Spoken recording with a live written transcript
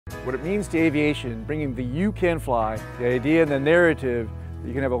What it means to aviation, bringing the you can fly, the idea and the narrative that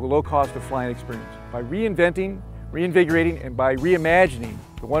you can have a low cost of flying experience. By reinventing, reinvigorating, and by reimagining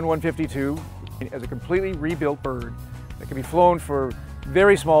the 152 as a completely rebuilt bird that can be flown for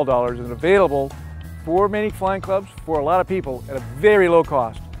very small dollars and available for many flying clubs, for a lot of people, at a very low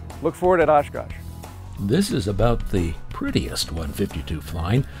cost. Look for it at Oshkosh. This is about the prettiest 152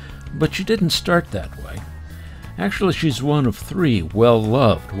 flying, but she didn't start that way. Actually, she's one of 3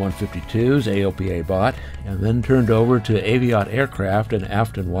 well-loved 152s AOPA bought and then turned over to AVIAT Aircraft in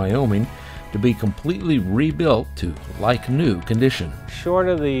Afton, Wyoming to be completely rebuilt to like-new condition. Short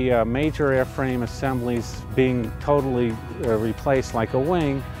of the major airframe assemblies being totally replaced like a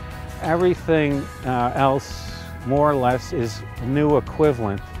wing, everything else more or less is new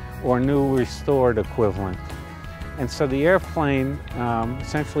equivalent or new restored equivalent. And so the airplane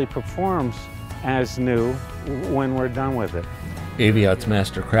essentially performs as new when we're done with it. AVIAT's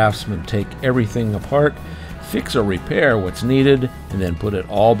master craftsmen take everything apart, fix or repair what's needed, and then put it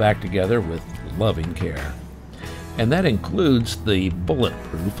all back together with loving care. And that includes the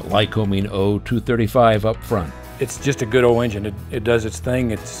bulletproof Lycoming O235 up front. It's just a good old engine. It does its thing.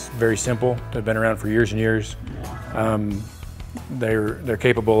 It's very simple. They've been around for years and years. They're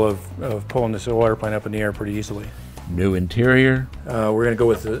capable of pulling this old airplane up in the air pretty easily. New interior. We're going to go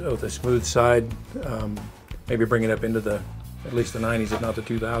with a smooth side, maybe bring it up into at least the 90s, if not the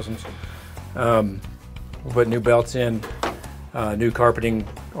 2000s. We'll put new belts in, new carpeting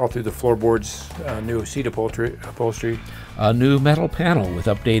all through the floorboards, new seat upholstery. A new metal panel with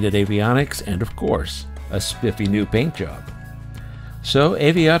updated avionics, and of course, a spiffy new paint job. So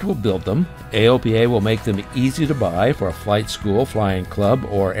AVIAT will build them. AOPA will make them easy to buy for a flight school, flying club,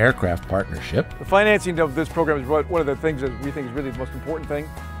 or aircraft partnership. The financing of this program is one of the things that we think is really the most important thing.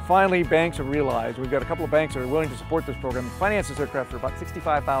 Finally, banks have realized, we've got a couple of banks that are willing to support this program, finance this aircraft for about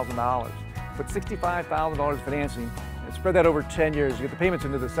 $65,000. Put $65,000 financing and spread that over 10 years. You get the payments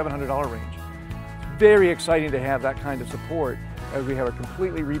into the $700 range. It's very exciting to have that kind of support as we have a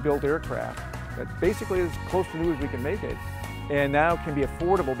completely rebuilt aircraft that basically is close to new as we can make it, and now can be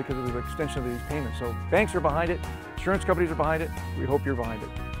affordable because of the extension of these payments. So banks are behind it, insurance companies are behind it, we hope you're behind it.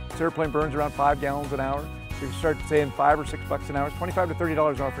 This airplane burns around 5 gallons an hour. So you start saying $5 or $6 an hour, it's $25 to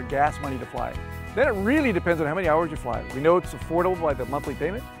 $30 an hour for gas money to fly. Then it really depends on how many hours you fly. We know it's affordable by the monthly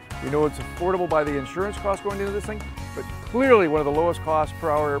payment. We know it's affordable by the insurance cost going into this thing, but clearly one of the lowest cost per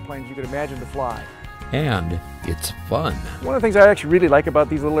hour airplanes you could imagine to fly. And it's fun. One of the things I actually really like about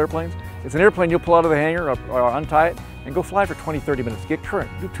these little airplanes, it's an airplane you'll pull out of the hangar or untie it and go fly for 20, 30 minutes, get current,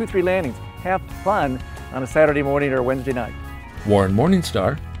 do 2, 3 landings, have fun on a Saturday morning or a Wednesday night. Warren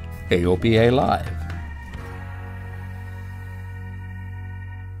Morningstar, AOPA Live.